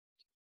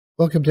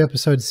Welcome to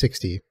episode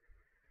 60.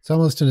 It's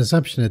almost an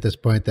assumption at this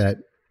point that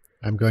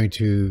I'm going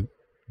to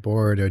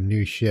board a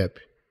new ship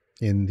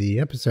in the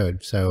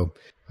episode, so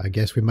I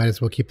guess we might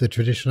as well keep the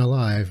tradition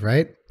alive,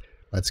 right?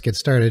 Let's get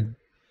started.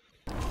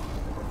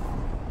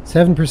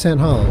 7%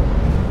 hull.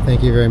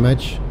 Thank you very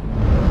much.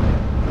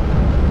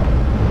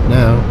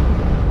 Now,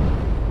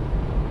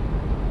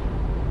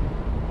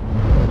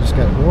 I just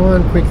got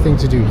one quick thing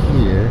to do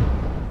here.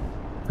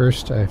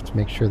 First, I have to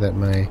make sure that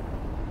my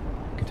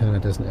katana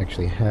doesn't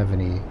actually have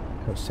any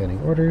outstanding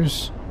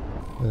orders.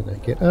 Then I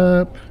get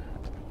up.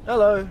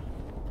 Hello.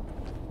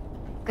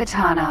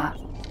 Katana.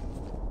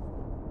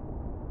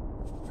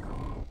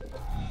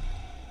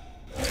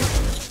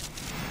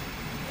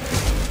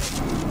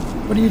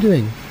 What are you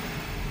doing?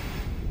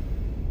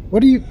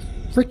 What are you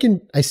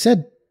freaking... I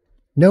said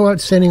no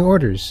outstanding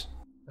orders.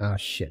 Ah,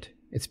 shit.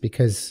 It's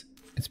because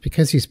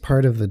he's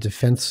part of the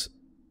defense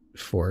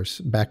force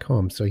back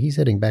home, so he's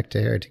heading back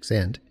to Heretic's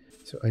End.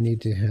 So I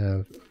need to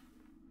have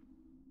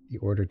the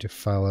order to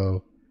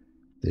follow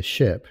the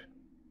ship,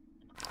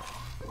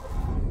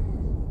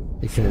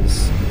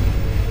 because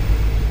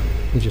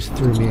he just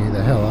threw me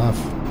the hell off.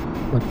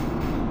 What?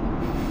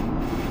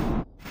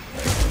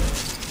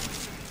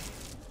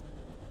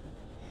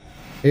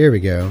 Here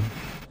we go.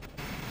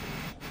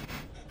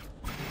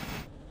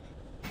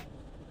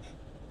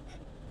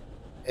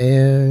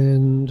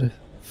 And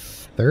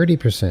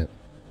 30%.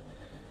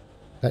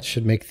 That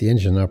should make the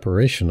engine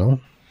operational.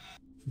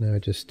 Now I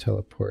just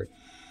teleport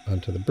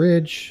onto the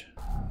bridge.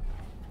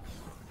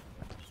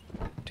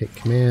 Take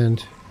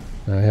command.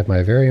 Now I have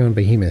my very own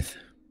behemoth.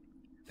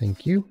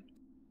 Thank you.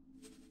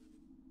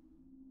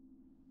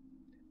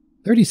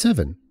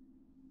 37.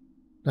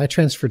 I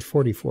transferred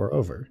 44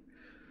 over.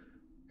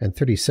 And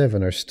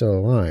 37 are still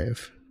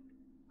alive.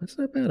 That's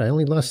not bad. I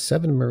only lost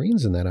 7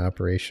 Marines in that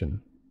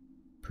operation.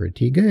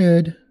 Pretty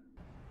good.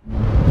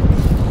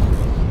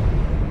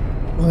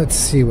 Let's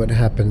see what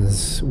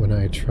happens when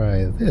I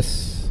try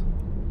this.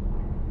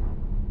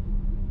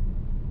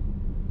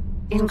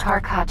 In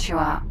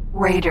Carcachua,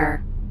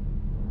 Raider.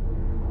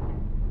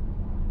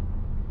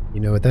 You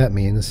know what that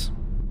means.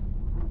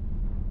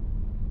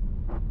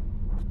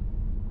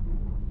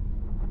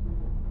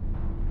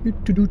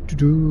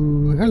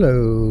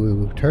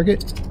 Hello,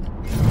 target.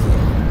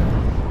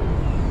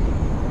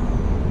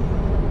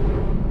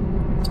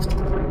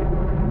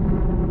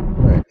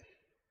 Alright.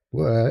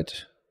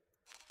 What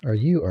are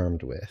you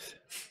armed with?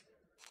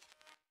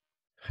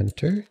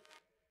 Hunter?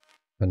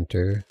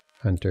 Hunter.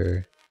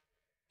 Hunter.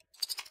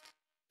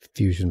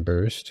 Fusion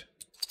burst.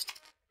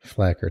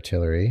 Flak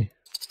artillery.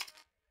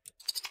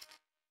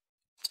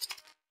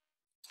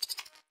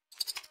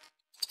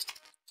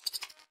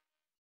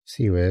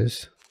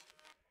 Sea-Wiz.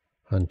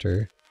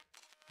 Hunter.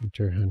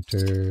 Hunter,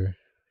 Hunter.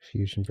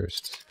 Fusion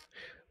bursts.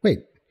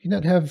 Wait, you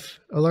not have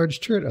a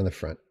large turret on the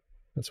front.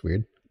 That's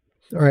weird.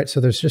 Alright, so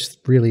there's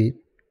just really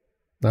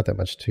not that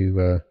much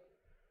to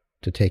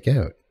take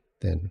out,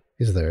 then,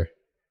 is there?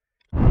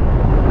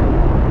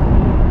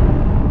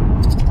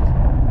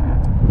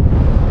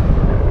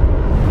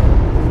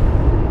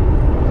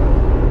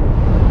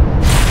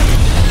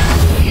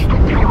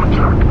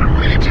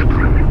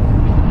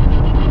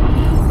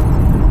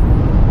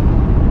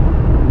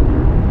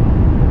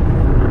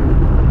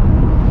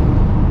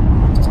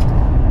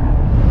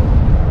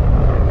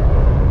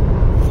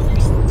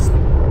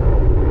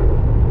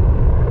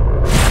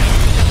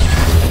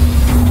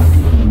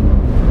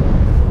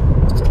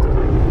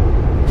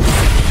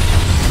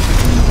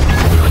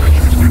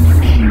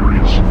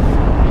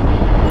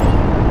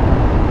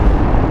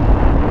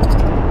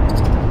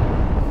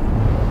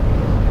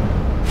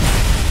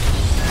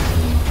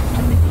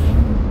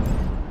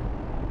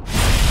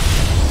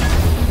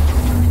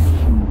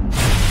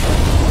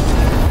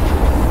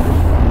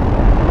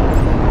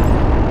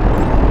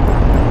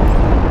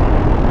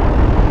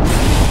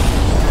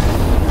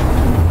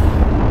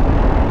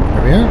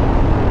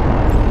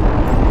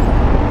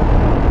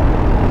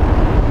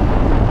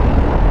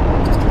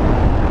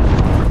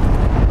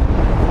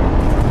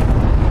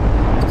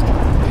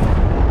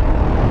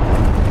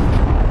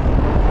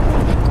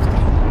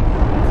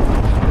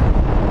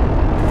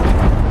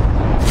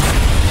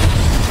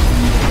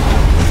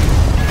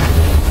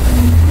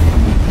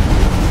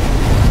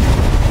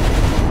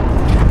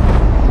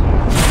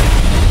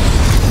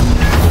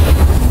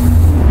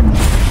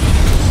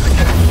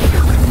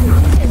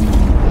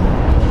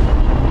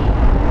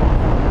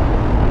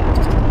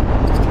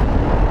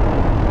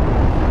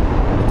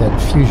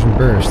 Fusion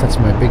burst, that's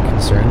my big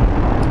concern.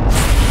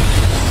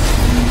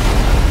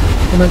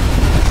 Come on.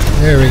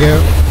 There we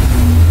go.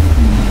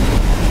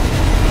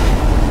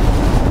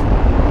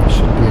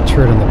 Should be a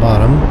turret on the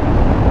bottom.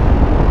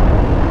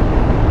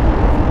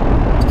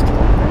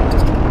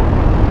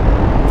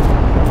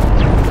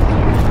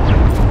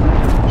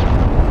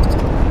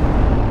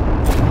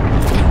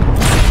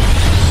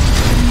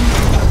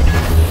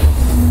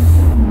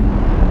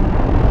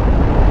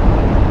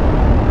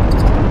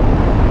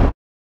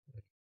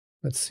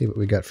 Let's see what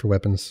we got for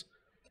weapons.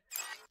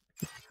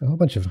 A whole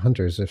bunch of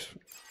hunters, if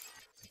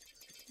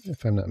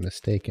I'm not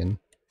mistaken.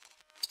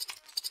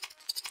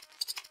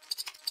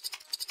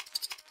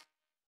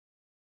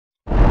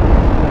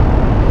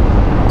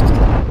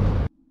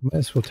 Might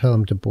as well tell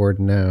him to board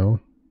now.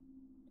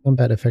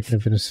 Combat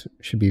effectiveness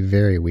should be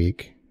very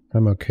weak.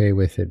 I'm okay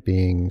with it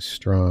being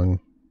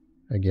strong,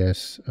 I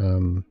guess.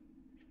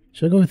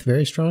 Should I go with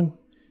very strong?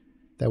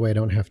 That way I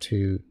don't have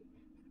to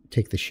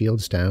take the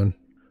shields down.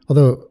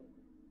 Although,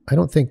 I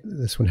don't think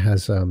this one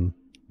has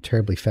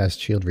terribly fast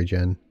shield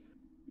regen.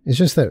 It's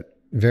just that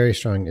very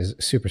strong is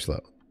super slow,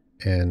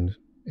 and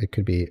it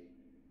could be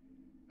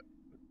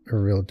a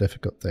real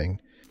difficult thing.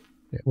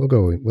 Yeah, we'll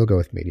go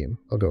with medium.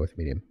 I'll go with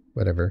medium.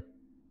 Whatever.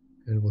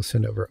 And we'll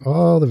send over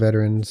all the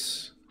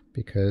veterans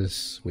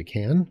because we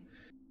can.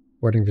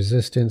 Warding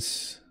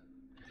resistance.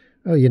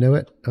 Oh, you know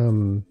what?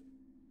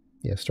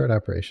 Yeah, start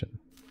operation.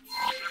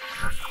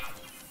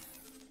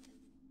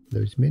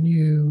 There's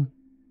menu.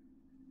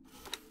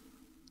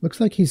 Looks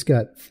like he's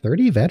got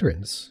 30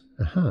 veterans.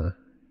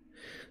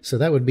 So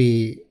that would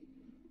be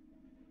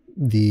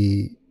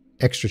the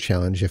extra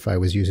challenge if I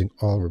was using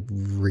all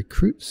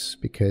recruits,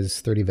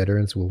 because 30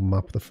 veterans will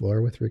mop the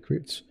floor with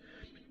recruits.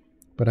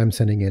 But I'm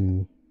sending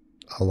in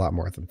a lot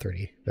more than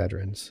 30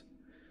 veterans.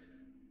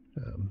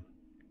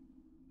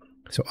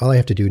 So all I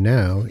have to do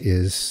now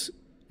is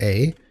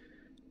A,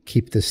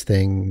 keep this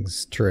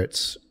thing's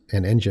turrets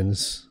and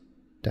engines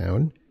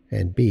down,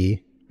 and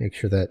B, make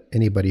sure that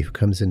anybody who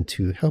comes in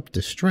to help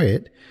destroy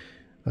it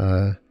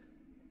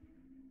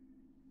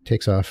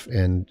takes off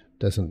and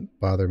doesn't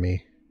bother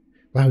me.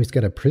 Wow, he's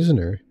got a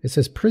prisoner. It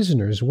says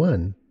prisoners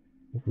 1.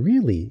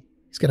 Really?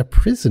 He's got a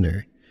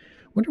prisoner.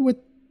 Wonder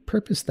what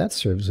purpose that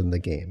serves in the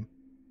game.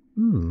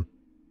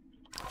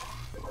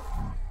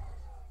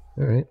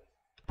 All right.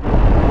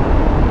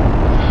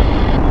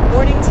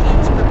 Boarding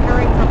teams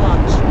preparing for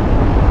launch.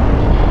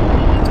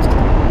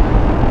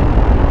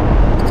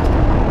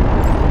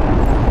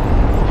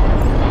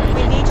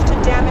 We need to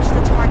damage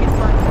the target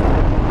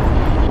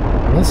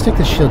further. Let's take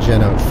the shield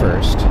gen out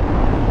first.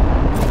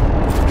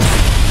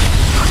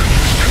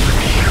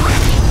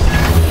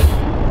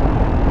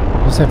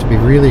 I just have to be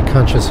really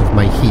conscious of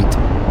my heat.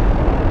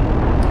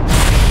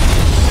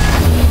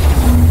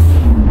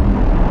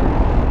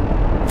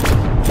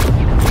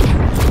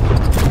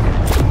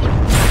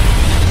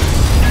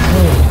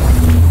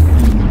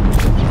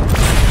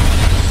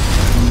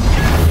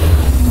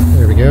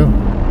 There we go.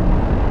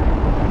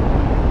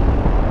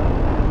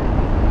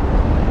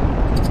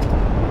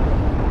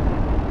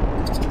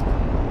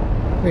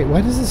 Wait,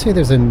 why does it say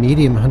there's a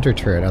medium hunter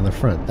turret on the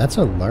front? That's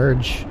a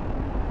large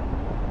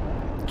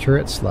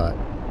turret slot.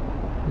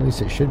 At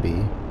least it should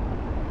be.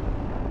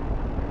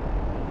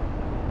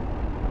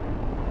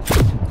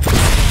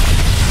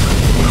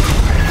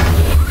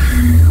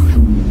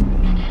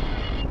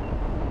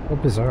 How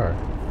bizarre.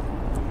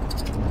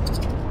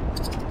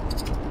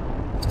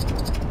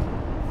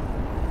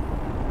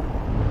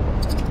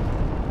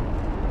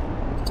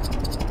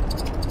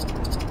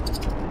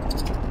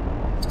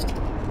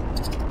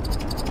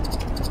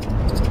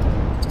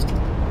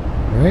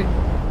 Alright.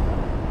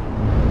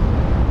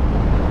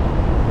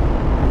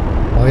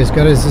 All he's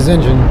got is his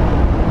engine.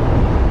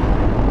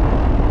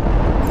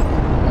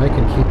 I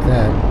can keep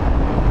that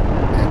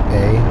at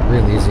bay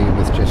real easy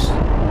with just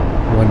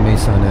one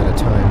Mason at a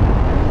time.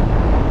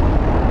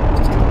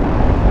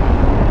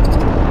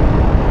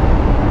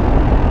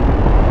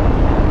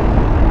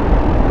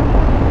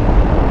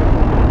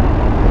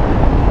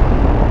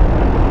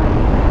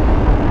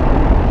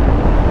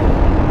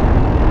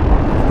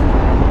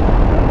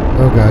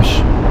 Oh gosh,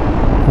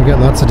 we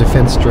got lots of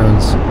defense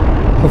drones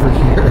over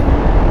here.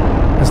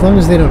 As long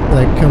as they don't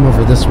like come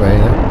over this way,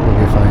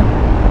 we'll be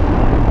fine.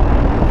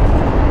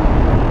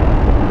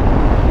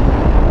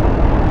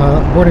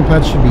 Boarding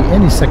pods should be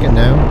any second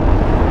now.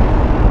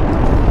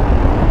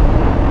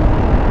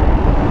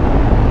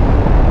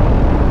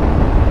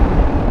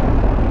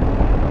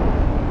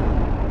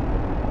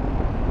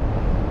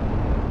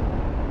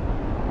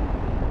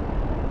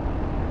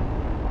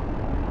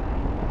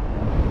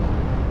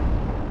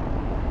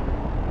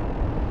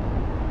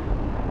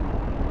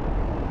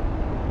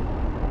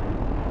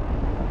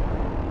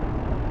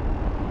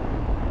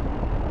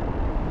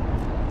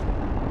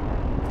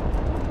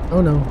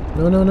 Oh no.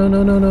 No, no, no,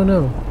 no, no, no,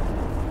 no.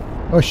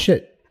 Oh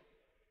shit.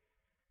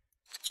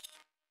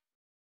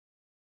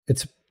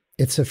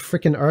 It's a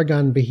frickin'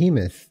 Argon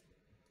behemoth.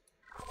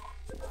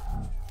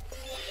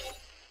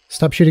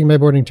 Stop shooting my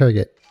boarding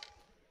target.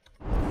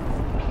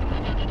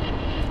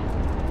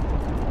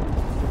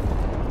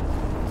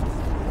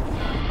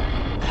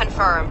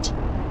 Confirmed.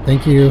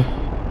 Thank you.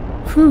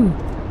 Whew.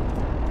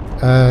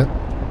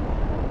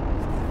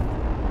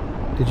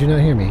 Did you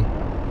not hear me?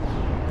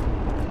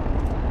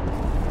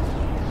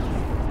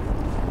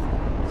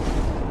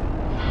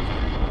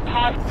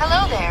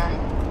 Hello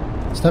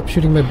there. Stop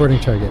shooting my boarding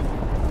target.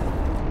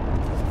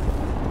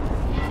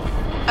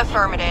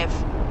 Affirmative.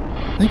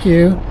 Thank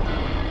you.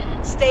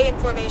 Stay in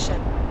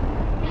formation.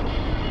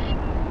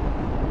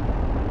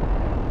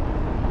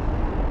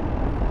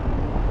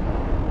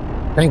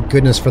 Thank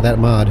goodness for that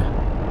mod.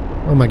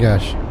 Oh my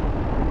gosh.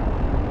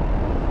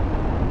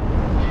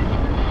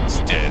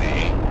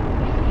 Steady.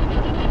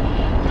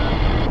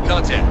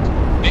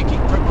 Contact. Making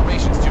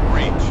preparations to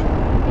breach.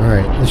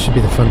 Alright, this should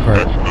be the fun part.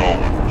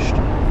 Acknowledged.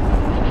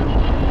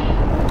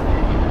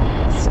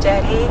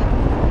 Steady.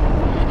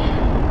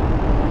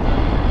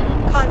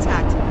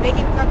 Contact.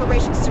 Making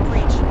preparations to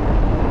breach.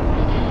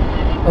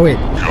 Oh, wait.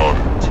 Got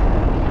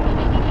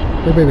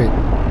it. Wait.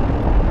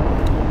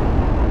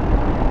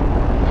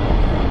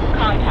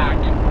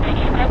 Contact.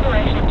 Making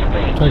preparations to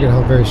breach. Target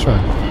held very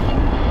strong.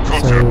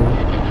 So,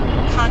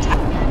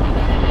 Contact.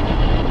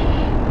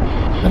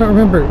 I don't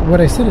remember what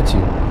I said it to.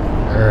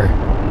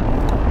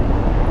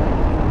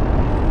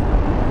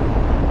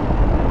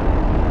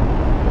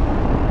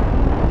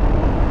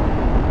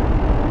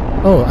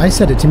 Oh, I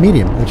set it to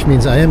medium, which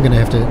means I am going to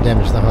have to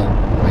damage the hull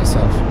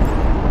myself.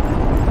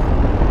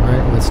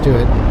 Alright, let's do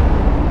it.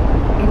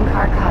 In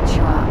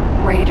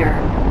Carcaccia, Raider.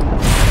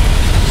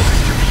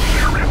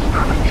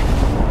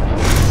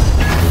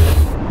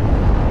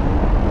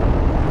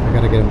 I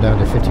gotta get him down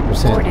to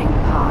 50%. Boarding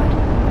pod.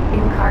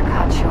 In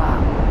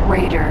Carcaccia,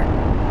 Raider.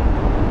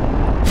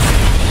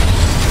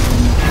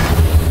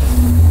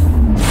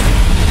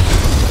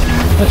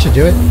 That should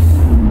do it.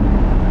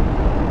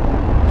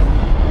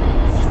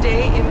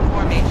 Stay in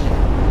formation.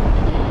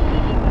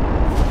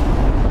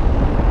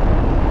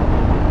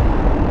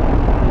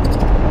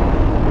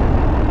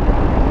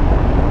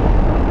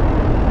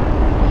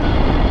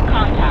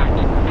 Contact.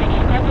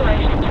 Making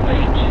preparations to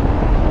breach.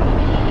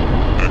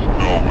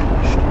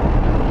 Acknowledged.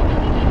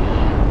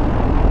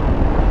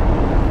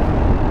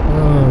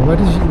 Oh,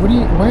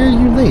 why are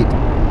you late?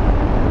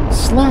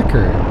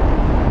 Slacker.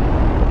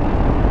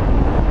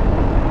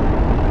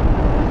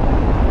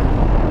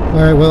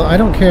 Alright, well, I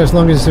don't care as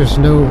long as there's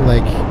no,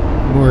 like,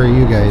 more of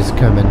you guys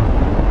coming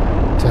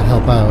to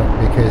help out,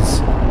 because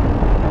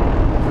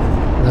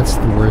that's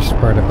the worst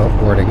part about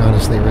boarding,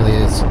 honestly, it really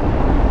is.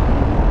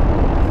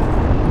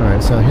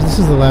 Alright, so this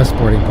is the last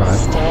boarding pod.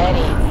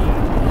 Steady.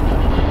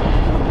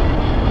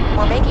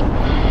 We're making.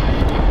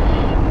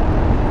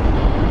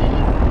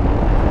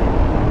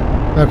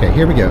 Okay,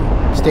 here we go.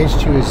 Stage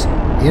 2 is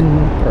in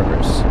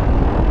progress.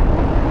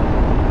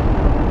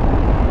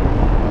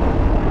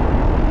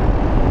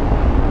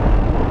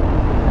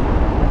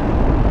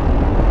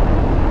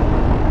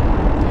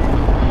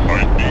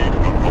 I need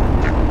an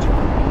update.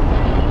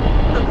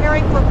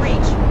 Preparing for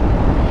breach.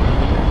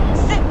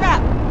 Sit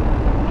rep.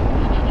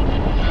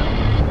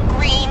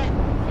 Green.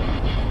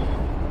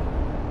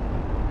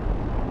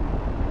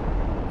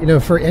 You know,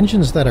 for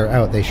engines that are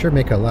out, they sure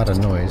make a lot of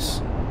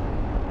noise.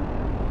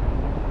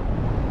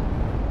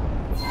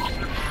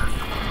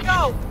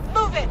 Go.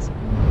 Move it.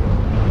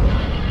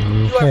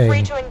 You are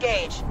free to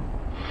engage.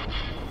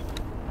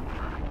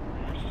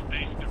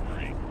 Space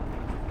debris.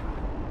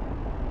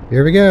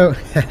 Here we go.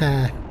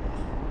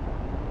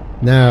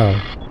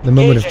 Now, the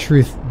moment of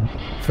truth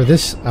for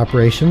this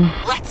operation.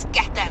 Let's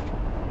get them.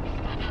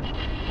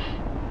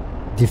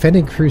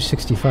 Defending Crew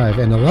 65,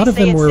 and a lot of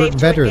Say them it's were safe to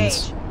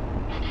veterans. engage.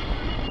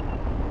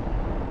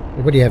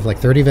 What do you have, like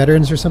 30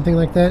 veterans or something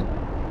like that?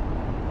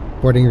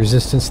 Boarding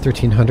resistance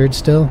 1300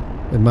 still?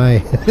 And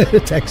my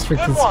attack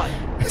strength Good one.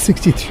 is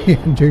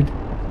 6300.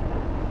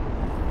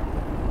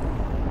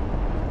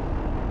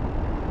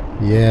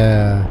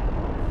 Yeah.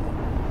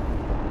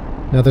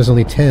 Now there's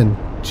only 10.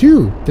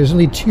 Two! There's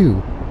only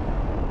two.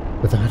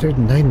 With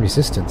 109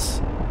 resistance.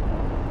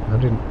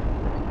 100.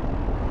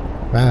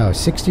 Wow,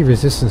 60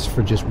 resistance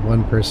for just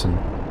one person.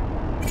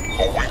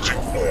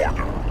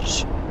 Awaiting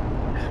orders.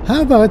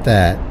 How about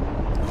that?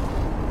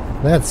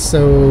 That's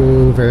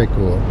so very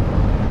cool.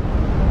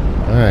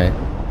 Alright.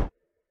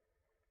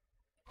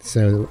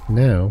 So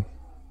now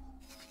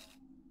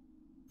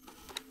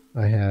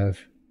I have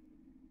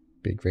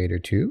Big Raider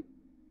 2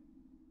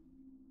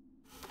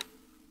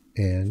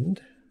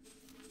 and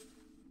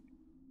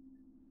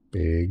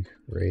Big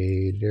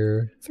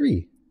Raider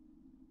 3.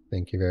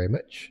 Thank you very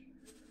much.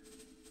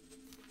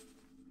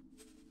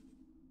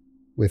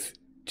 With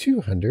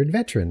 200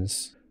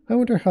 veterans. I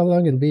wonder how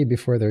long it'll be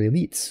before they're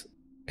elites.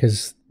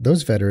 Because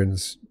those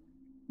veterans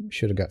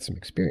should have got some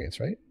experience,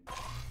 right?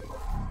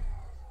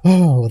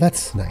 Oh,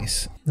 that's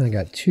nice. I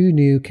got 2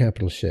 new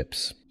capital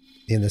ships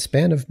in the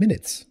span of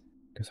minutes.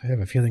 Because I have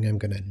a feeling I'm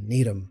going to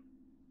need them.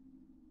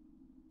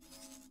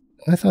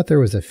 I thought there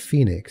was a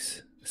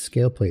Phoenix, a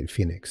scale plate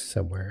Phoenix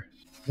somewhere.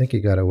 I think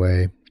it got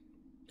away.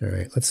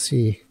 Alright, let's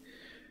see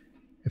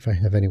if I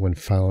have anyone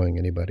following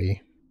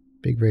anybody.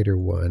 Big Raider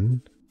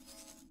 1.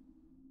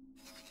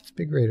 What's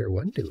Big Raider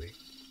 1 doing?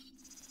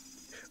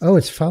 Oh,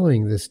 it's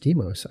following this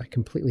Demos. I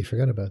completely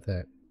forgot about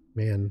that.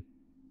 Man.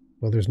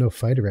 Well, there's no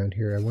fight around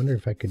here. I wonder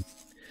if I could...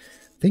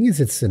 Thing is,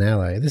 it's an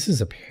ally. This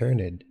is a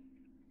Paranid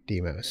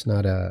Demos,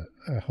 not a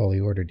Holy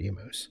Order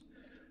Demos.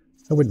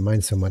 I wouldn't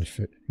mind so much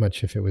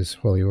if it was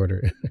Holy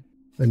Order.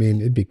 I mean,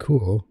 it'd be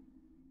cool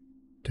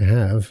to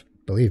have,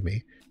 believe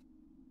me.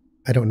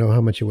 I don't know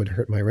how much it would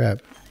hurt my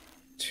rep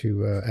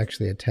to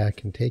actually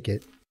attack and take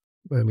it.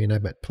 I mean,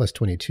 I'm at plus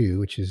 22,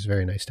 which is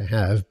very nice to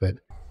have, but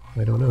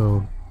I don't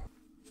know.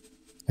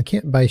 I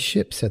can't buy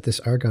ships at this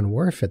Argonne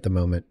Wharf at the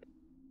moment.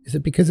 Is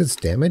it because it's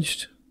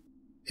damaged?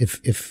 If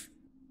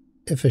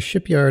a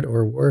shipyard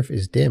or wharf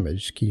is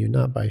damaged, can you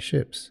not buy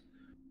ships?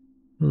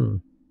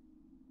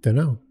 Don't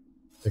know.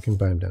 I can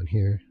buy them down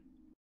here.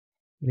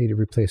 I need to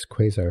replace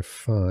Quasar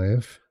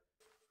 5.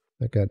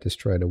 That got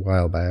destroyed a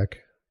while back.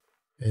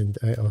 And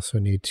I also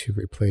need to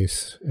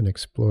replace an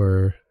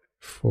Explorer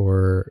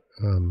for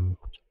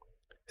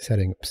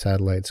setting up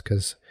satellites,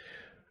 because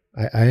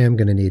I am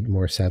going to need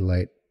more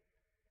satellite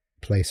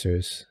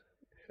placers.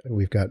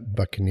 We've got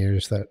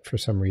Buccaneers that for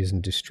some reason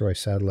destroy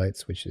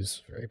satellites, which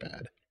is very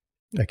bad.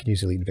 I could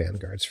use Elite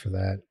Vanguards for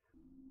that.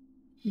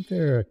 Is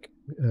there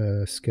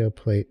a scale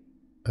plate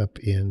up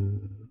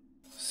in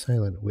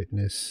Silent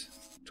Witness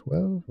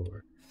 12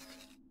 or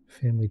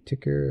Family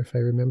Ticker, if I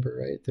remember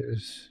right?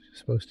 There's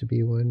supposed to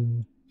be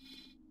one.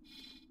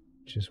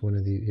 Just one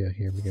of the, yeah,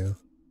 here we go.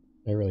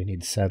 I really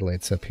need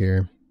satellites up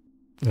here.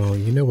 Oh,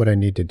 you know what I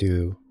need to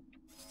do?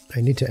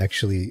 I need to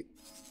actually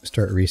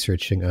start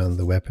researching on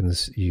the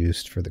weapons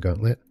used for the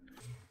gauntlet.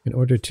 In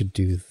order to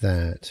do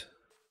that,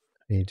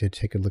 I need to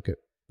take a look at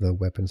the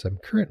weapons I'm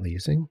currently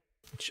using,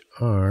 which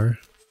are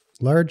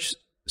large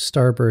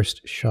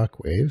starburst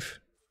shockwave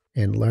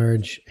and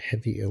large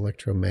heavy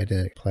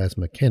electromagnetic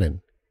plasma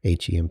cannon,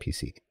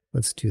 HEMPC.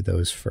 Let's do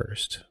those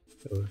first.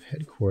 So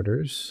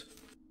headquarters,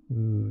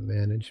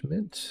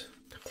 management,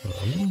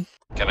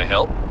 Can I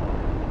help?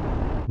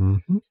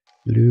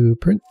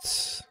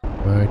 Blueprints.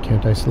 Why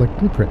can't I select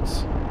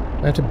blueprints? Do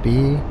I have to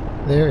be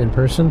there in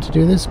person to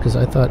do this? Because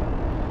I thought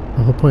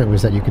the whole point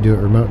was that you could do it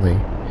remotely.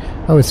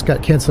 Oh, it's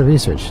got cancel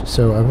research,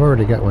 so I've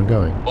already got one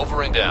going.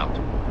 Over and out.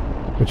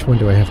 Which one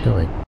do I have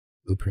going?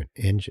 Blueprint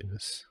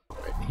engines.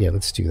 Right, yeah,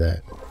 let's do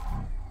that.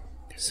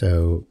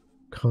 So,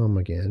 com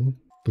again.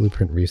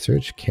 Blueprint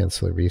research,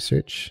 cancel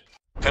research.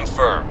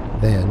 Confirm.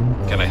 Then,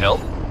 Can I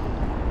help?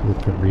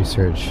 blueprint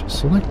research,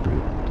 select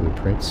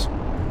blueprints.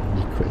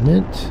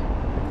 Equipment.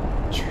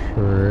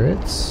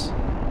 Turrets.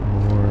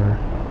 More.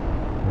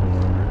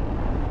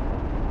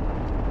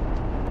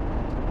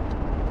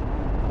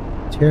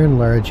 Terran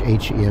large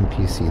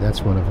HEMPC,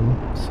 that's one of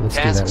them. So let's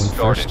Task do that one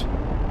started. first.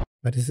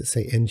 Why does it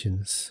say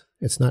engines?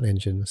 It's not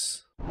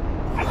engines.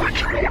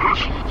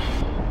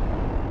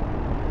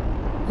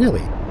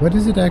 Really? What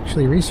is it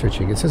actually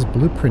researching? It says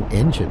blueprint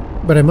engine.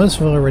 But I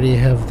must already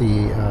have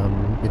the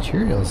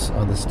materials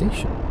on the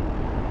station.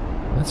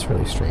 That's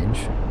really strange.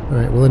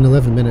 Alright, well in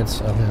 11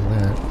 minutes I'll have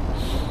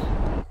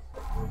that.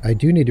 I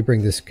do need to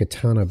bring this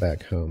katana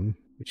back home,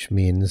 which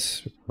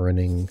means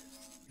running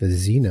the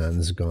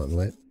Xenon's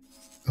gauntlet.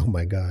 Oh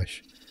my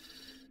gosh.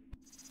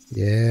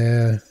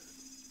 Yeah.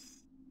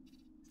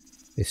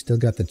 They still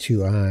got the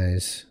 2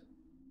 eyes.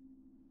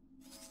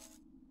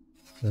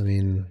 I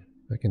mean,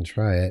 I can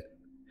try it.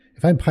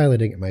 If I'm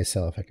piloting it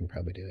myself, I can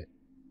probably do it.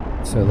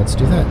 So let's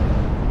do that.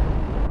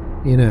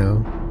 You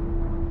know,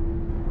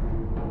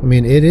 I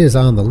mean, it is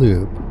on the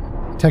loop.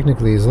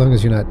 Technically, as long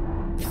as you're not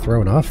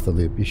thrown off the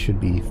loop, you should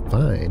be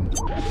fine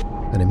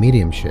on a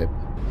medium ship.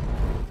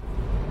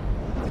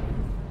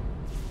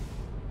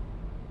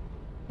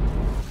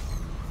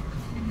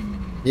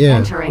 Yeah.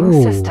 Entering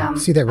Ooh, system.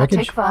 see that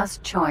wreckage? Atikva's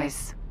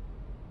choice.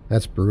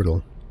 That's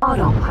brutal.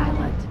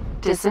 Autopilot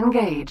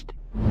disengaged.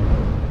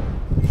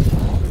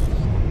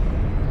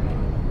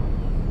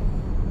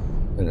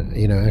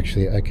 You know,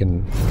 actually, I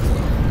can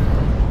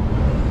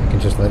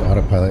just let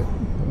autopilot.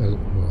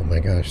 Oh my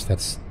gosh,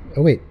 that's.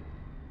 Oh wait,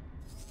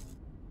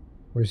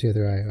 where's the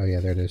other eye? Oh yeah,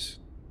 there it is.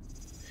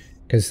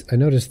 Because I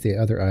noticed the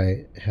other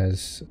eye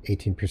has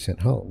 18%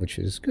 hull, which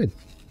is good.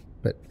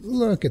 But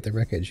look at the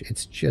wreckage;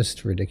 it's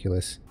just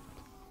ridiculous.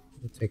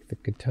 We'll take the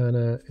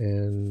katana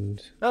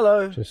and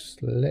Hello.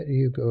 just let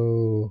you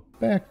go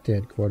back to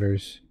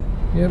headquarters.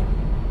 Yep.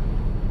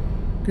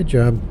 Good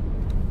job.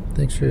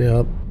 Thanks for your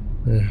help.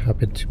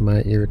 Hop into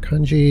my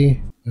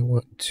Irakanji. I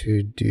want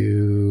to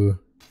do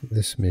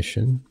this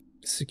mission.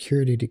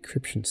 Security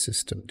decryption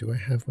system. Do I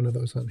have one of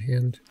those on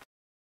hand?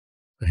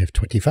 I have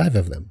 25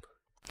 of them.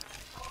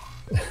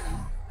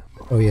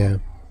 Oh yeah.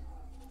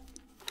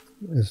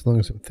 As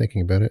long as I'm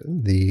thinking about it,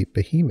 the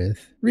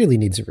behemoth really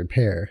needs a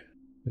repair.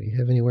 Do you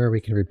have anywhere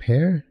we can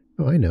repair?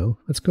 Oh, I know.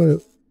 Let's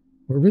go.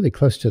 We're really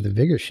close to the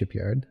Vigor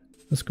shipyard.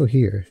 Let's go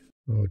here.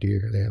 Oh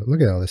dear. Yeah, look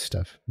at all this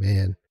stuff.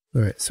 Man.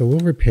 All right, so we'll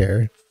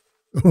repair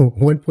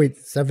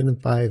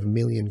 1.75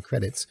 million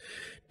credits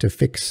to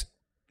fix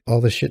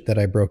all the shit that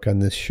I broke on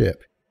this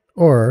ship.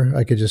 Or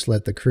I could just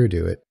let the crew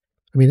do it.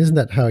 I mean, isn't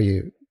that how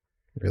you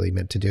really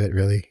meant to do it,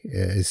 really?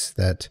 Is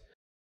that...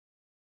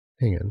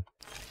 Hang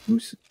on.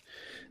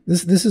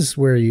 This is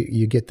where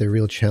you get the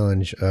real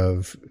challenge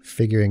of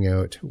figuring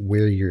out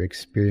where your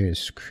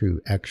experienced crew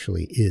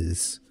actually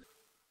is.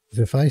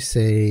 If I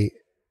say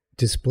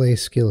display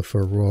skill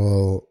for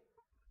role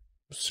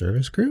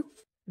service crew,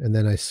 and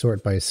then I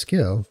sort by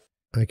skill,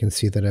 I can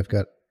see that I've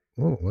got,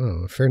 oh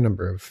wow, a fair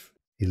number of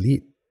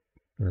elite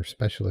or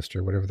specialist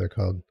or whatever they're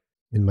called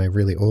in my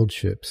really old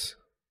ships.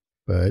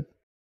 But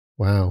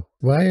wow,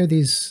 why are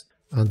these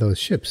on those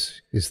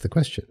ships is the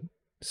question.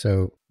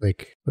 So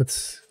like,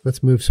 let's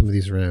move some of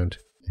these around.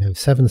 I have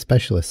 7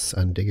 specialists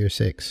on Digger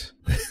 6.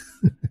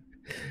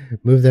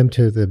 Move them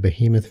to the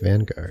Behemoth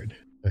Vanguard.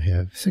 I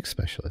have 6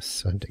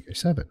 specialists on Digger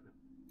 7.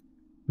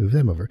 Move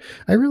them over.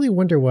 I really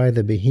wonder why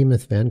the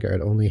Behemoth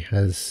Vanguard only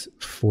has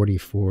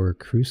 44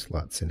 crew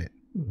slots in it.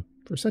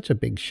 For such a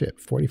big ship.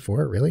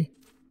 44, really?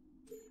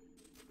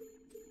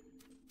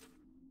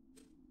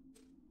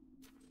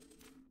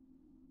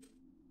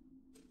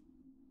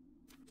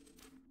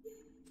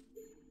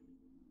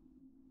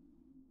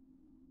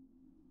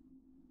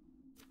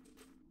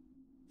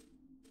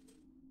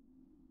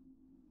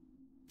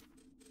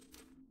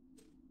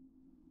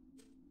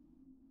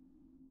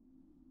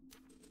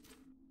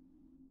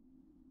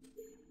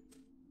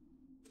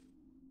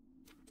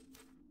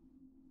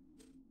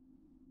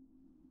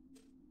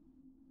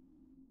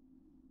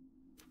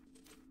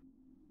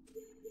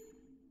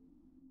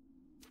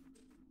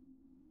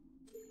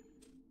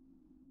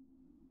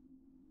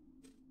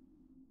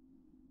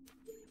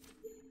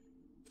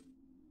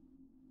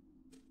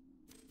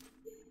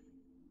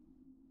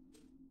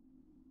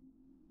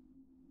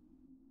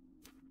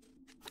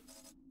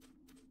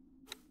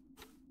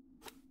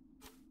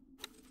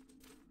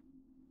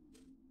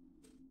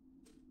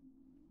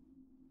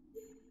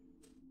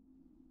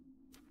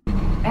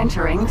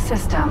 Entering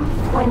system.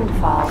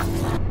 Windfall.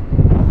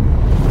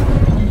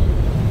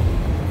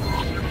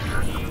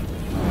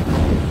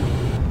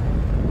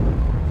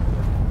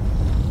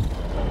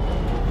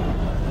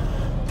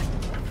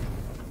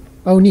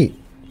 Oh, neat.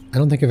 I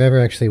don't think I've ever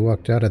actually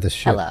walked out of this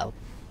ship. Hello.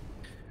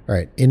 All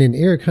right. In an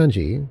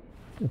Irukandji,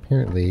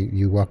 apparently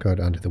you walk out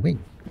onto the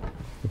wing,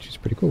 which is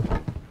pretty cool.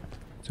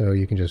 So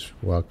you can just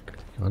walk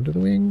onto the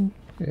wing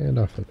and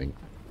off the wing.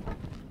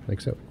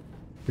 Like so.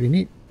 Pretty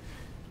neat.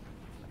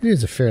 It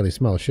is a fairly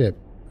small ship.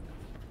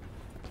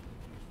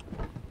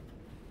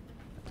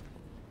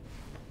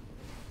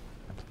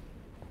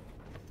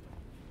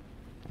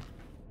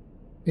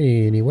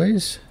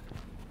 Anyways,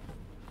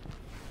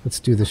 let's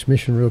do this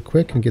mission real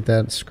quick and get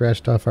that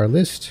scratched off our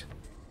list.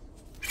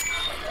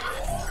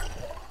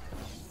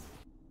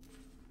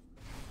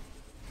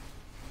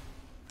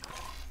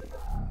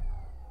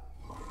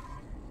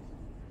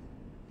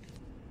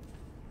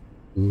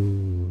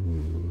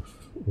 Ooh.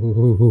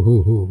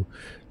 Ooh.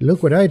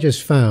 Look what I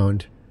just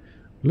found.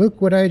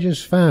 Look what I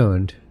just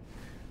found.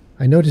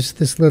 I noticed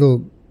this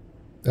little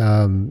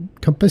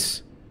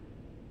compass,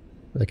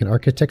 like an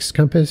architect's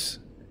compass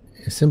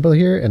symbol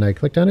here, and I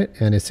clicked on it,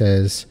 and it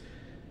says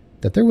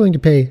that they're willing to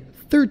pay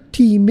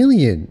 $30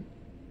 million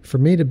for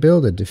me to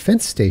build a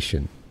defense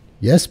station.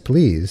 Yes,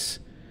 please.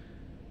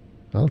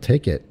 I'll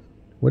take it.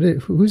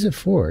 Who's it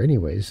for,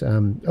 anyways?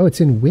 Oh, it's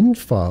in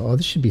Windfall. Oh,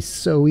 this should be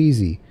so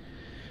easy.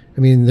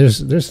 I mean,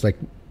 there's like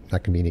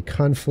not gonna be any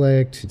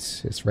conflict.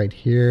 It's right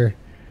here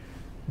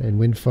in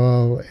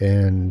Windfall,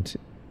 and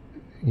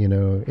you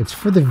know, it's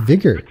for the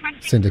Vigor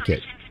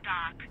Syndicate,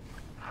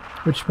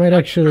 which might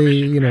actually,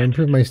 you know,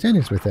 improve my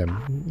standings with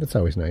them. That's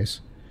always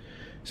nice.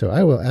 So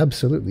I will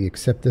absolutely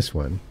accept this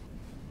one.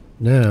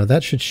 Now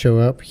that should show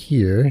up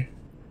here,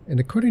 and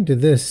according to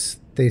this,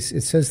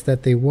 it says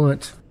that they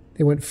want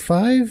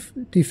 5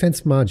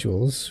 defense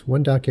modules,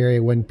 1 dock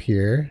area, 1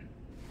 pier,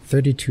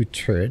 32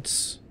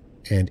 turrets,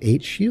 and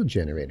 8 shield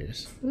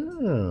generators.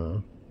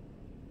 Oh,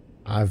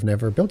 I've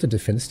never built a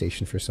defense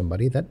station for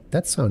somebody.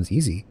 That sounds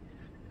easy,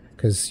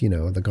 because you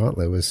know the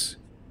Gauntlet was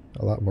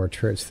a lot more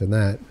turrets than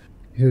that.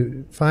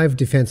 5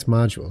 defense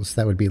modules,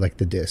 that would be like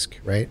the disc,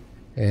 right?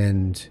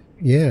 And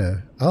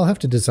yeah, I'll have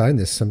to design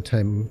this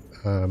sometime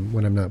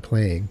when I'm not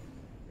playing,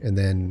 and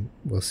then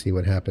we'll see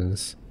what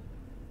happens.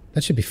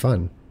 That should be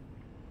fun.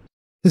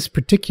 This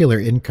particular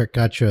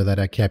incarcaccio that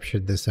I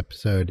captured this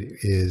episode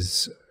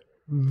is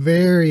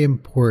very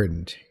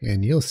important,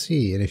 and you'll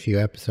see in a few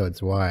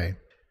episodes why.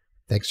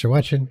 Thanks for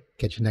watching.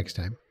 Catch you next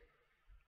time.